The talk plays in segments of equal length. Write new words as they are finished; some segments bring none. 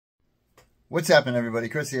What's happening, everybody?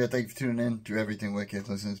 Chris here. Thank you for tuning in to Everything Wicked.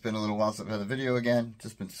 Listen, it's been a little while since I've had a video again.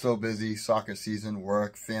 Just been so busy. Soccer season,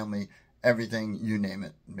 work, family, everything, you name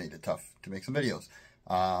it. Made it tough to make some videos.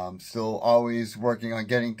 Still always working on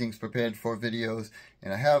getting things prepared for videos.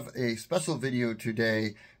 And I have a special video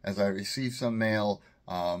today as I received some mail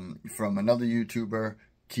from another YouTuber,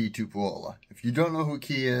 Key Tupuola. If you don't know who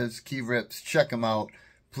Key is, Key Rips, check him out.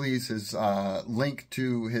 Please, his link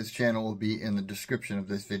to his channel will be in the description of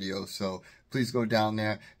this video. So please go down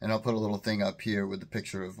there, and I'll put a little thing up here with the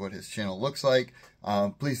picture of what his channel looks like.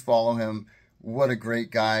 Please follow him. What a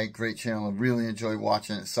great guy, great channel. I really enjoy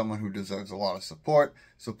watching it. Someone who deserves a lot of support.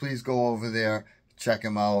 So please go over there, check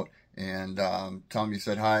him out, and tell him you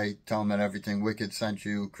said hi. Tell him that Everything Wicked sent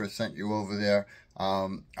you. Chris sent you over there.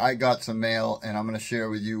 I got some mail, and I'm going to share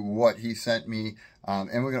with you what he sent me.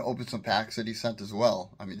 And we're going to open some packs that he sent as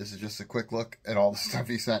well. I mean, this is just a quick look at all the stuff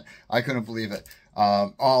he sent. I couldn't believe it.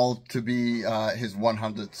 All to be his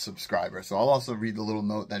 100th subscriber. So I'll also read the little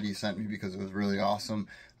note that he sent me because it was really awesome.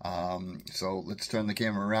 So let's turn the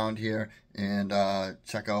camera around here and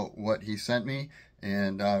check out what he sent me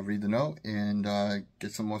and read the note and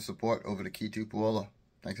get some more support over to Key Tupuola.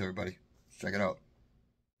 Thanks, everybody. Let's check it out.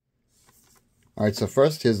 Alright, so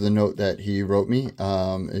first, here's the note that he wrote me.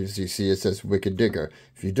 As you see, it says Wicked Digger.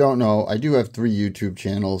 If you don't know, I do have 3 YouTube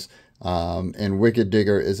channels, and Wicked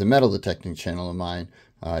Digger is a metal detecting channel of mine.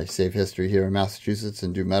 I save history here in Massachusetts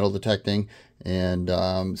and do metal detecting, and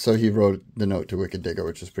so he wrote the note to Wicked Digger,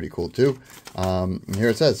 which is pretty cool too. And here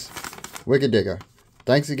it says, Wicked Digger,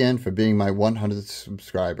 thanks again for being my 100th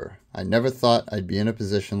subscriber. I never thought I'd be in a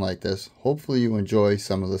position like this. Hopefully you enjoy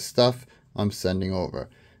some of the stuff I'm sending over.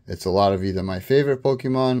 It's a lot of either my favorite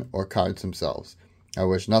Pokemon or cards themselves. I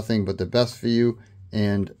wish nothing but the best for you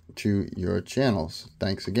and to your channels.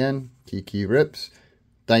 Thanks again, Key Rips.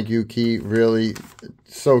 Thank you, Key. Really,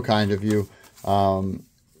 so kind of you.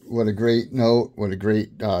 What a great note. What a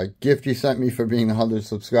great gift you sent me for being the 100th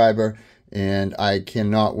subscriber. And I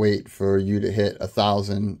cannot wait for you to hit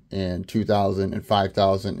 1,000 and 2,000 and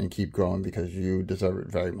 5,000 and keep growing because you deserve it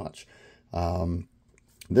very much.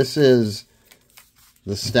 This is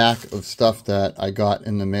the stack of stuff that I got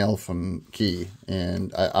in the mail from Key,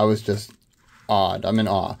 and I was just awed. I'm in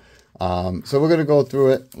awe. So we're going to go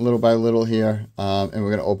through it little by little here, and we're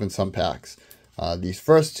going to open some packs. These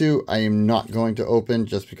first 2 I am not going to open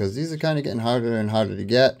just because these are kind of getting harder and harder to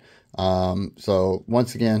get. So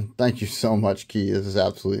once again, thank you so much, Key. This is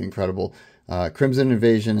absolutely incredible. Crimson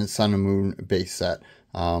Invasion and Sun and Moon base set.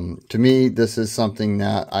 To me, this is something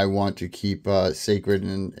that I want to keep sacred,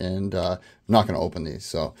 and I'm not going to open these.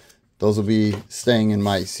 So those will be staying in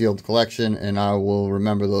my sealed collection, and I will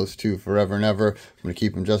remember those 2 forever and ever. I'm going to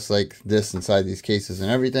keep them just like this inside these cases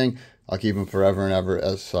and everything. I'll keep them forever and ever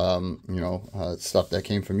as, stuff that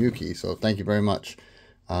came from Yuki. So thank you very much.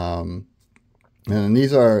 And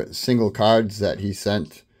these are single cards that he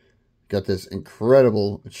sent. Got this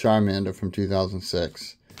incredible Charmander from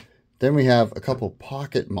 2006. Then we have a couple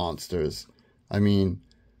pocket monsters. I mean,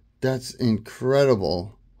 that's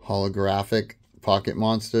incredible. Holographic pocket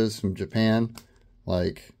monsters from Japan.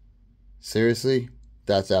 Like, seriously,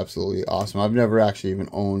 that's absolutely awesome. I've never actually even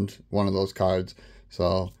owned one of those cards.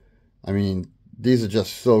 So, I mean, these are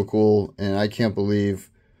just so cool. And I can't believe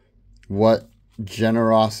what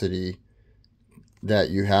generosity that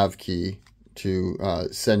you have, Key, to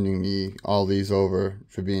sending me all these over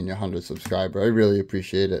for being your 100th subscriber. I really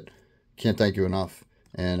appreciate it. Can't thank you enough.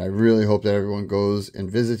 And I really hope that everyone goes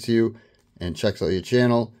and visits you and checks out your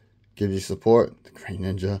channel, gives you support, the Great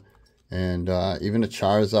Ninja, and even a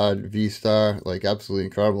Charizard V-Star, like absolutely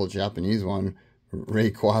incredible Japanese one.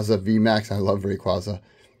 Rayquaza VMAX, I love Rayquaza.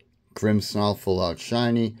 Grimmsnarl Full Out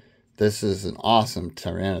Shiny. This is an awesome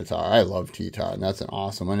Tyranitar. I love T-Tar, and that's an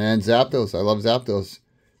awesome one. And Zapdos, I love Zapdos.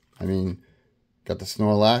 I mean, got the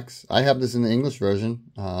Snorlax. I have this in the English version,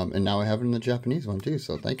 and now I have it in the Japanese one too,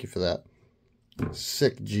 so thank you for that.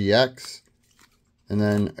 Sick GX. And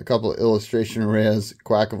then a couple of illustration rares,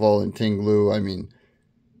 Quackable and Tinglu. I mean,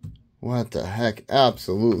 what the heck?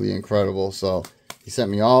 Absolutely incredible. So he sent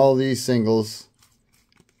me all these singles.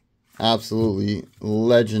 Absolutely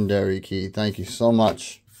legendary, Key. Thank you so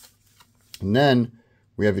much. And then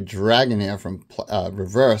we have a Dragonair from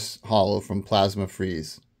reverse holo from Plasma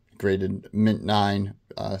Freeze. Graded Mint 9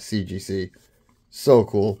 CGC. So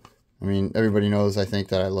cool. I mean, everybody knows I think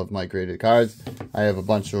that I love my graded cards. I have a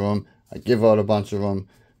bunch of them. I give out a bunch of them.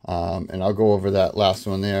 And I'll go over that last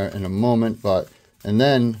one there in a moment. And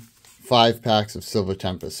then 5 packs of Silver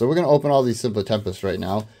Tempest. So we're going to open all these Silver Tempests right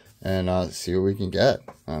now and see what we can get.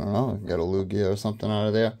 I don't know. Get a Lugia or something out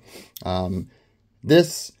of there.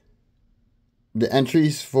 This the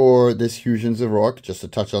entries for this Fusions of Rourke, just to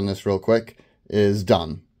touch on this real quick, is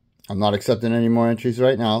done. I'm not accepting any more entries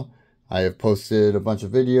right now. I have posted a bunch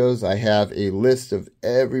of videos. I have a list of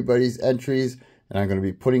everybody's entries, and I'm going to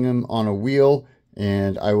be putting them on a wheel,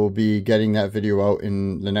 and I will be getting that video out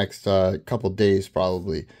in the next couple days,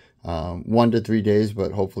 probably 1 to 3 days,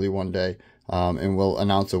 but hopefully one day. And we'll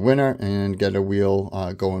announce a winner and get a wheel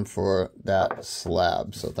going for that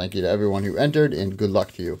slab. So thank you to everyone who entered, and good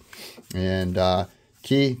luck to you. And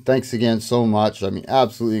Key, thanks again so much. I mean,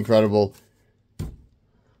 absolutely incredible.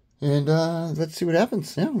 And let's see what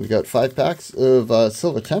happens. Yeah, we got 5 packs of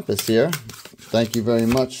Silver Tempest here. Thank you very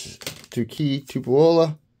much to Key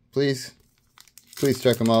Tupuola. Please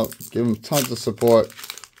check him out. Give him tons of support.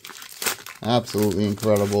 Absolutely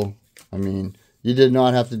incredible. I mean, you did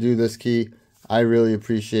not have to do this, Key. I really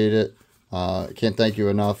appreciate it. Can't thank you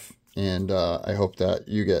enough. And I hope that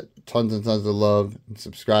you get tons and tons of love and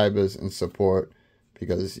subscribers and support,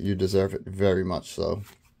 because you deserve it very much so.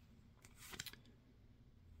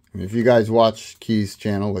 If you guys watch Key's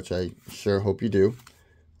channel, which I sure hope you do,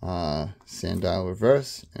 Sandile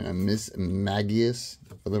Reverse and a Miss Magius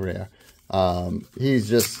for the rare. He's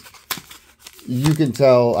just, you can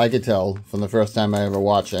tell, I could tell from the first time I ever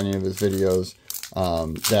watched any of his videos,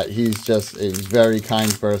 that he's just a very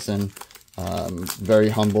kind person, very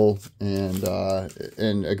humble, and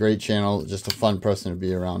a great channel, just a fun person to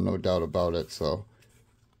be around, no doubt about it. So,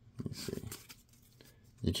 let me see.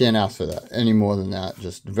 You can't ask for that any more than that.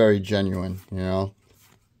 Just very genuine, you know.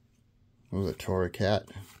 Oh, the Tora Cat.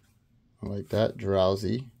 I like that.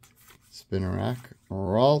 Drowsy. Spinnerack.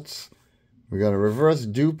 Ralts. We got a reverse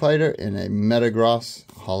Dewpider and a Metagross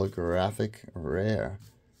holographic rare.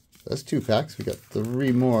 That's 2 packs. We got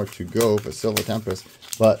 3 more to go for Silver Tempest.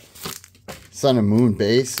 But Sun and Moon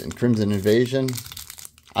Base and Crimson Invasion,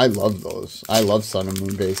 I love those. I love Sun and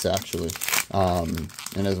Moon Base, actually.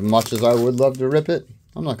 And as much as I would love to rip it,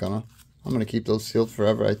 I'm not gonna. I'm gonna keep those sealed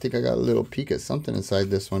forever. I think I got a little peek at something inside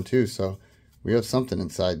this one too. So we have something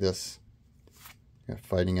inside this. We got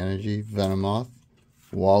Fighting Energy, Venomoth,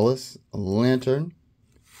 Wallace, Lantern,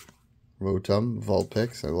 Rotom,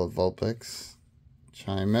 Vulpix. I love Vulpix.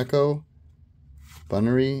 Chimecho,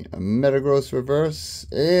 Bunnery, a Metagross Reverse,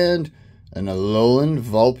 and an Alolan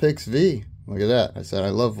Vulpix V. Look at that. I said I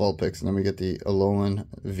love Vulpix, and then we get the Alolan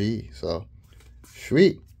V. So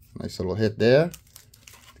sweet. Nice little hit there.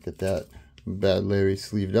 Get that Bad Larry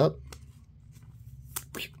sleeved up.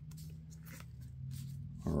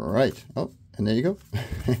 Alright. Oh, and there you go.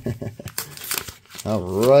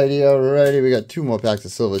 Alrighty. We got 2 more packs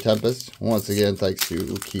of Silver Tempest. Once again, thanks to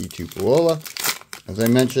Key Tupuola. As I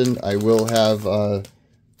mentioned, I will have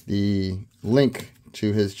the link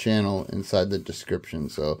to his channel inside the description.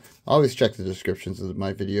 So always check the descriptions of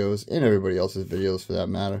my videos, and everybody else's videos for that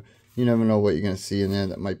matter. You never know what you're going to see in there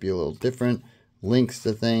that might be a little different. Links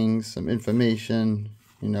to things, some information,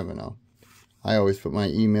 you never know. I always put my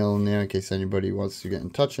email in there in case anybody wants to get in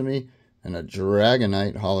touch with me. And a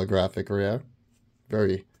Dragonite holographic rare.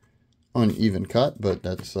 Very uneven cut, but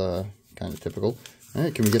that's kind of typical.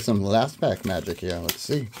 Alright, can we get some last pack magic here? Let's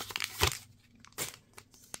see.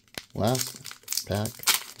 Last pack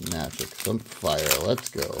magic. Some fire. Let's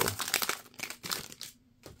go.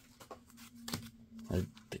 I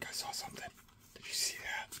think I saw something. Did you see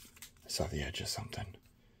that? I saw the edge of something.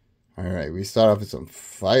 Alright, we start off with some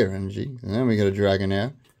fire energy. And then we get a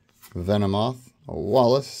Dragonair, Venomoth, a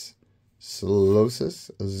Wallace, Solosis,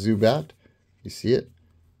 a Zubat. You see it?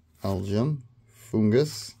 Algium,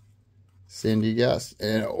 Fungus, Sandygast,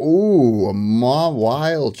 and ooh, a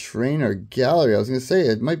Mawile Trainer Gallery. I was going to say,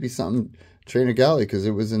 it might be something Trainer Gallery because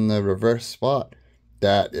it was in the reverse spot.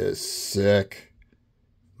 That is sick.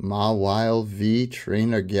 Mawile V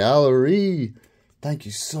Trainer Gallery. Thank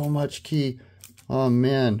you so much, Key. Oh,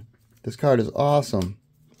 man. This card is awesome.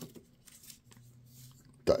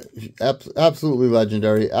 Absolutely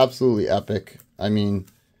legendary. Absolutely epic. I mean,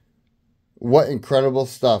 what incredible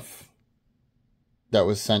stuff that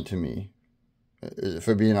was sent to me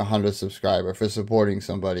for being a 100 subscriber, for supporting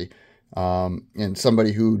somebody, and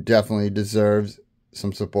somebody who definitely deserves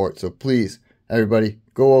some support. So please, everybody,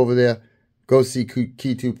 go over there, go see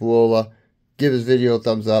Key Tupuola, give his video a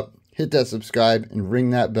thumbs up, hit that subscribe, and ring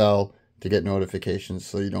that bell to get notifications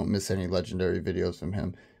so you don't miss any legendary videos from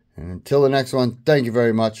him. And until the next one, thank you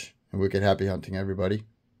very much, and wicked happy hunting, everybody.